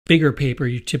bigger paper,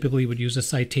 you typically would use a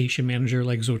citation manager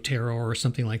like Zotero or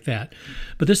something like that.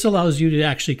 But this allows you to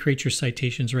actually create your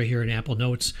citations right here in Apple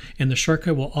Notes, and the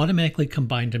shortcut will automatically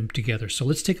combine them together. So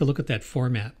let's take a look at that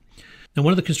format. Now,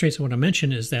 one of the constraints I want to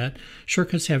mention is that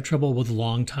shortcuts have trouble with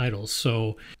long titles.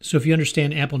 So if you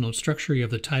understand Apple Notes structure, you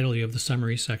have the title, you have the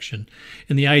summary section.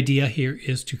 And the idea here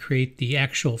is to create the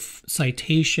actual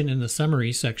citation in the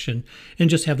summary section and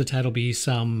just have the title be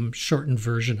some shortened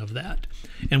version of that.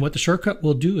 And what the shortcut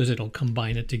will do is it'll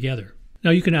combine it together.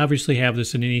 Now, you can obviously have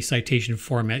this in any citation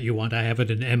format you want. I have it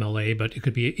in MLA, but it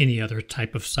could be any other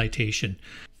type of citation.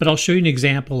 But I'll show you an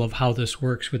example of how this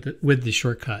works with the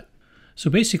shortcut. So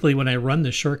basically, when I run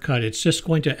the shortcut, it's just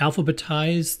going to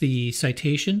alphabetize the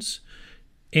citations,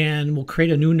 and we'll create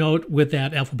a new note with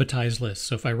that alphabetized list.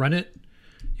 So if I run it,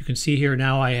 you can see here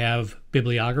now I have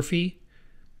bibliography.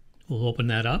 We'll open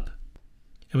that up,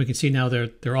 and we can see now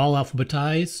they're all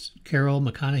alphabetized: Carroll,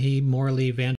 McConaughey, Morley, Van